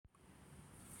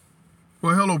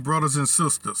Well, hello, brothers and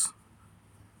sisters.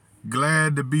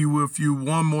 Glad to be with you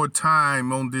one more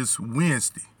time on this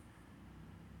Wednesday.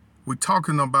 We're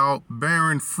talking about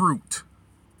bearing fruit.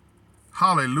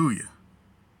 Hallelujah.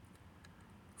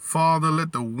 Father,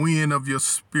 let the wind of your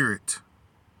spirit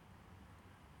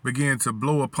begin to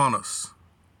blow upon us.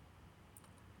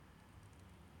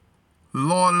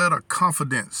 Lord, let a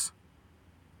confidence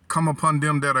come upon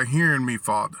them that are hearing me,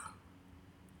 Father.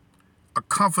 A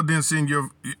confidence in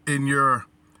your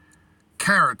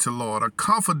character, Lord. A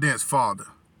confidence, Father,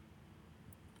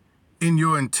 in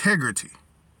your integrity.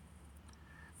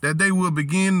 That they will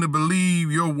begin to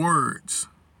believe your words.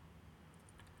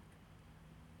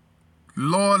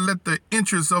 Lord, let the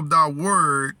interest of thy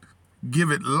word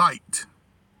give it light.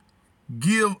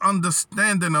 Give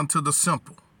understanding unto the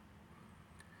simple.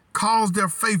 Cause their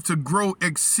faith to grow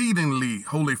exceedingly,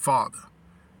 Holy Father,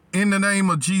 in the name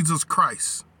of Jesus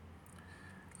Christ.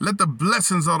 Let the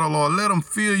blessings of the Lord, let them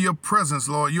feel your presence,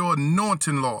 Lord, your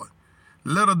anointing, Lord.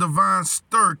 Let a divine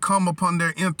stir come upon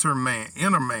their inner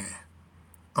man,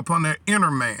 upon their inner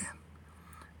man.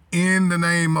 In the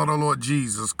name of the Lord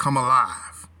Jesus, come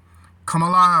alive. Come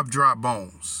alive, dry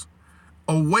bones.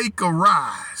 Awake,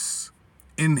 arise,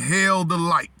 inhale the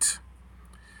light.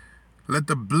 Let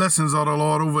the blessings of the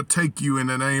Lord overtake you in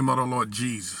the name of the Lord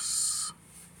Jesus.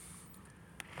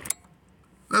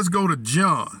 Let's go to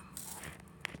John,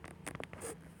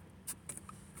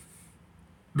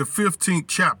 the 15th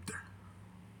chapter.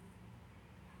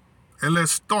 And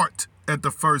let's start at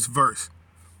the first verse.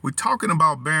 We're talking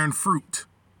about bearing fruit.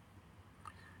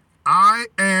 I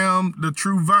am the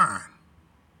true vine,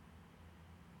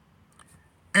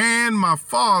 and my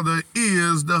Father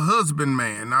is the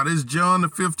husbandman. Now, this is John, the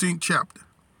 15th chapter.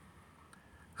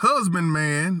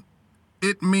 Husbandman,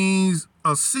 it means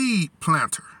a seed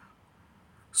planter,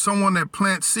 someone that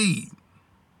plants seed,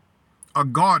 a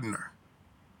gardener.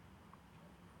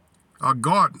 A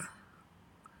gardener.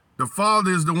 The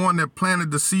Father is the one that planted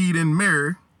the seed in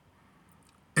Mary,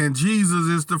 and Jesus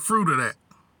is the fruit of that.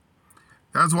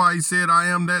 That's why he said, I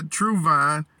am that true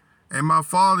vine, and my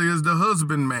Father is the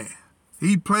husbandman.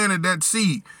 He planted that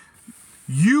seed.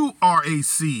 You are a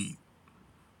seed.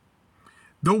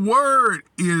 The word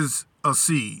is a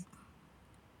seed.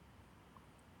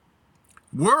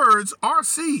 Words are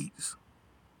seeds.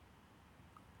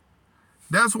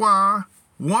 That's why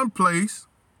one place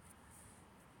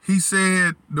he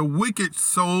said, the wicked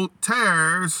sow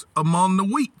tares among the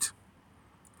wheat.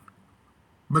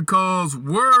 Because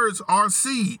words are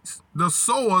seeds. The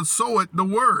sower soweth the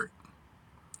word.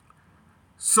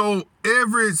 So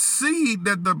every seed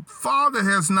that the Father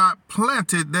has not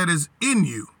planted that is in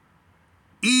you,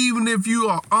 even if you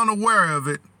are unaware of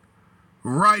it,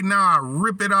 right now I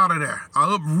rip it out of there.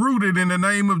 I uproot it in the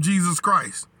name of Jesus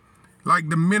Christ. Like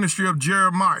the ministry of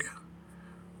Jeremiah,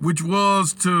 which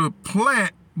was to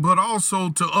plant but also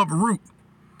to uproot.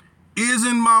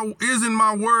 Isn't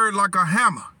my word like a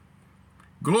hammer?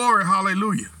 Glory,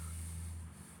 hallelujah.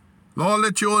 Lord,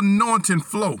 let your anointing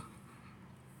flow.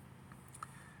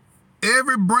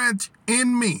 Every branch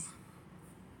in me,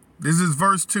 this is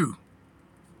verse 2,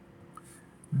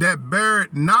 that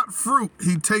beareth not fruit,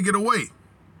 he take it away.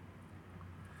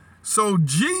 So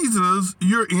Jesus,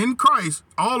 you're in Christ,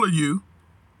 all of you,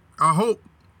 I hope.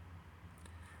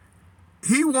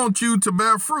 He wants you to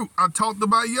bear fruit. I talked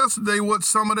about yesterday what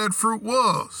some of that fruit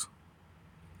was.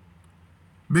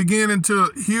 Beginning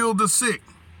to heal the sick.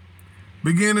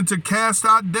 Beginning to cast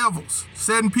out devils.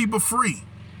 Setting people free.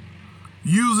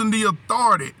 Using the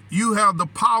authority. You have the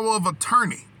power of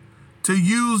attorney to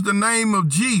use the name of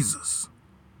Jesus.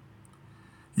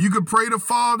 You could pray to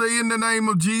Father in the name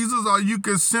of Jesus, or you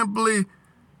could simply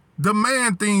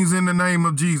demand things in the name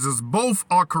of Jesus. Both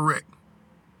are correct.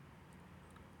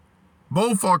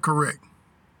 Both are correct.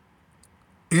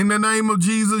 In the name of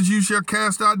Jesus, you shall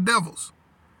cast out devils.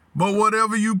 But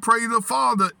whatever you pray the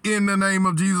Father in the name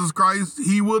of Jesus Christ,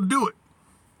 he will do it.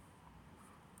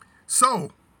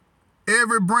 So,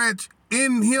 every branch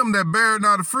in him that beareth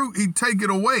not fruit, he take it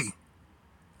away.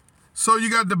 So you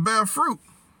got to bear fruit.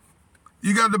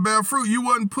 You got to bear fruit. You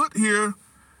wasn't put here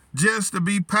just to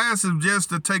be passive, just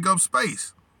to take up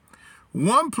space.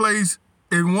 One place,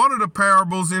 in one of the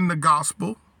parables in the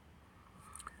gospel,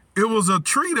 it was a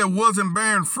tree that wasn't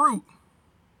bearing fruit.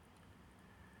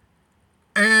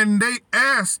 And they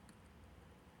asked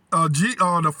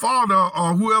the father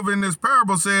or whoever in this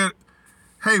parable said,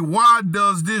 hey, why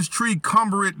does this tree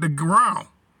cumber the ground?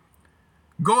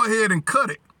 Go ahead and cut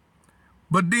it.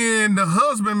 But then the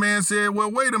husbandman said, well,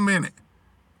 wait a minute.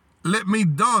 Let me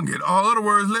dung it. Or in other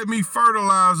words, let me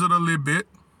fertilize it a little bit.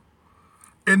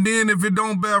 And then if it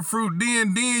don't bear fruit,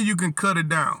 then you can cut it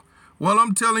down. Well,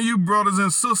 I'm telling you, brothers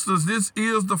and sisters, this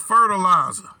is the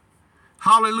fertilizer.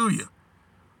 Hallelujah.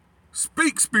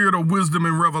 Speak, spirit of wisdom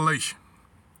and revelation.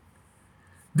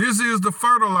 This is the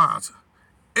fertilizer.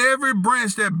 Every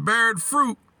branch that beareth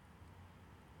fruit,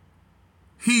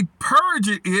 he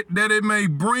purged it that it may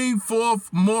bring forth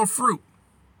more fruit.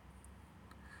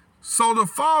 So the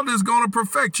Father is going to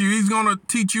perfect you. He's going to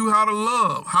teach you how to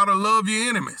love your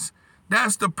enemies.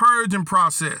 That's the purging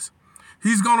process.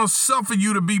 He's going to suffer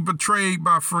you to be betrayed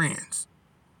by friends.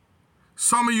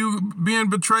 Some of you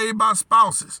being betrayed by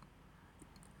spouses.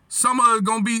 Some of it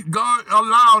going to be God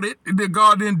allowed it. That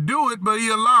God didn't do it, but he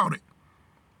allowed it.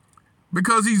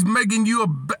 Because he's making you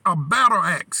a battle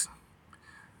axe.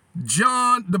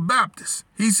 John the Baptist,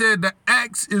 he said the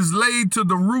axe is laid to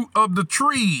the root of the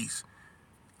trees.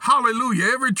 Hallelujah.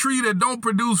 Every tree that don't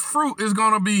produce fruit is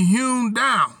going to be hewn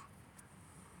down.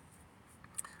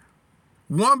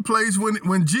 One place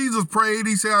when Jesus prayed,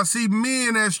 he said, I see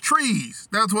men as trees.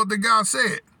 That's what the guy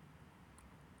said.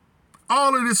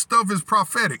 All of this stuff is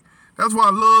prophetic. That's why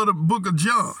I love the book of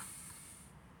John.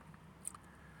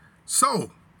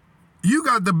 So, you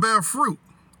got to bear fruit.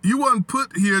 You wasn't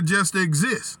put here just to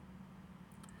exist.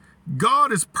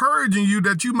 God is purging you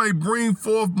that you may bring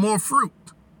forth more fruit.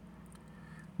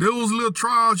 Those little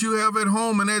trials you have at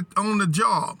home and on the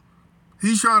job,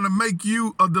 he's trying to make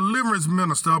you a deliverance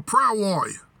minister, a prayer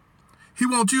warrior. He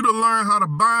wants you to learn how to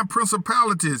bind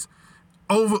principalities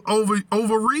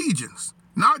over regions,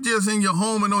 not just in your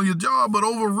home and on your job, but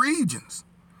over regions.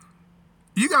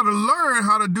 You got to learn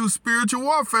how to do spiritual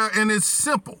warfare, and it's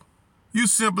simple. You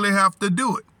simply have to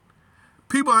do it.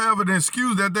 People have an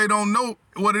excuse that they don't know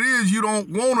what it is. You don't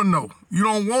want to know. You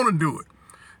don't want to do it.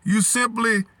 You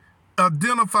simply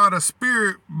identify the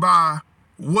spirit by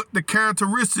what the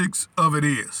characteristics of it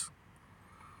is.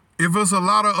 If it's a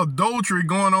lot of adultery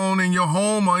going on in your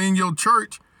home or in your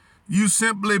church, you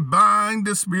simply bind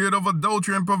the spirit of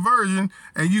adultery and perversion,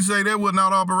 and you say that will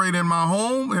not operate in my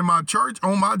home, in my church,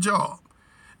 on my job.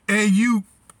 And you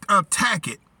attack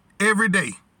it every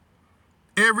day.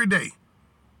 Every day.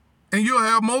 And you'll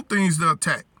have more things to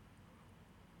attack.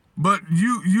 But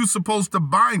you're supposed to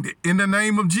bind it in the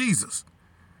name of Jesus.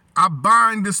 I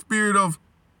bind the spirit of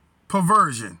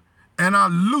perversion, and I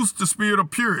loose the spirit of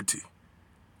purity.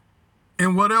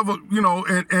 And whatever,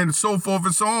 and so forth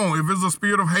and so on. If it's a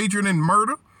spirit of hatred and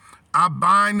murder, I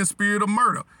bind the spirit of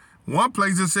murder. One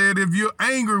place it said, if you're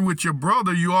angry with your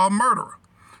brother, you are a murderer.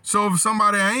 So if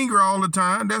somebody angry all the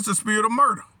time, that's the spirit of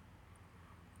murder.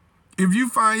 If you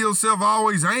find yourself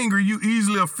always angry, you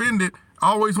easily offended,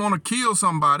 always want to kill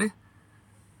somebody,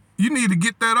 you need to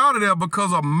get that out of there,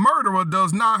 because a murderer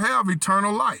does not have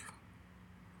eternal life.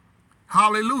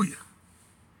 Hallelujah.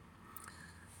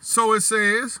 So it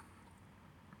says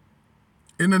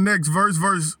in the next verse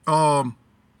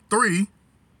 3,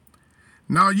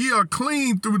 now ye are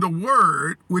clean through the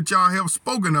word which I have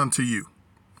spoken unto you.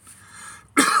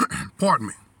 Pardon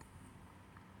me.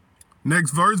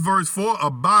 Next verse 4,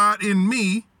 abide in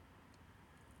me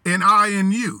and I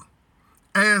in you.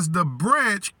 As the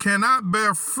branch cannot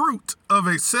bear fruit of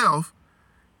itself,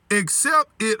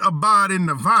 except it abide in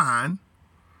the vine,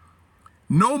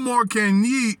 no more can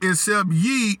ye except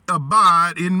ye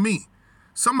abide in me.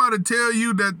 Somebody tell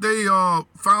you that they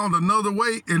found another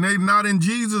way and they not in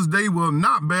Jesus, they will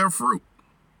not bear fruit.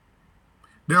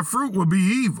 Their fruit will be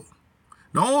evil.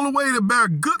 The only way to bear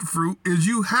good fruit is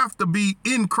you have to be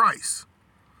in Christ.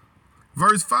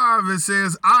 Verse 5, it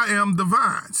says, I am the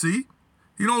vine. See?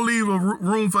 You don't leave a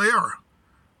room for error.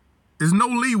 There's no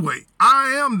leeway. I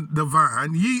am the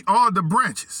vine, ye are the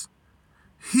branches.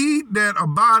 He that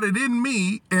abideth in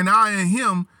me, and I in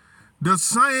him, the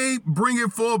same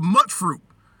bringeth forth much fruit.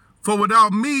 For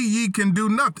without me ye can do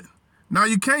nothing. Now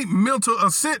you can't mental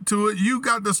assent to it. You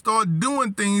got to start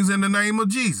doing things in the name of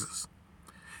Jesus.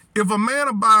 If a man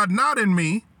abide not in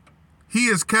me, he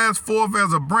is cast forth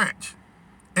as a branch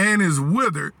and is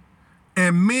withered,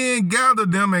 and men gather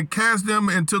them and cast them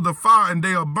into the fire, and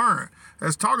they are burned.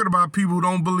 That's talking about people who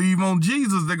don't believe on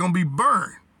Jesus. They're going to be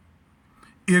burned.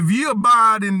 If ye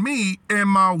abide in me and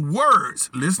my words,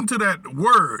 listen to that,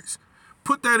 words.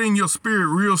 Put that in your spirit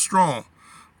real strong.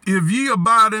 If ye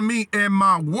abide in me and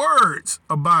my words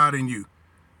abide in you.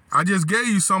 I just gave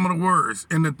you some of the words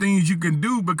and the things you can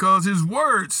do because his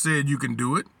words said you can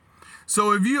do it.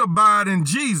 So if you abide in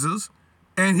Jesus,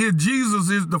 and here Jesus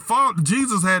is the Father,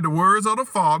 Jesus had the words of the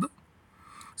Father.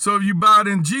 So if you abide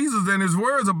in Jesus and his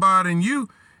words abide in you,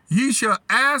 ye shall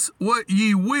ask what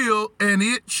ye will, and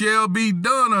it shall be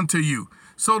done unto you.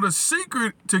 So the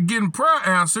secret to getting prayer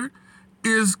answered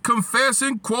is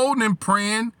confessing, quoting, and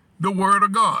praying the word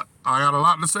of God. I got a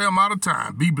lot to say. I'm out of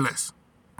time. Be blessed.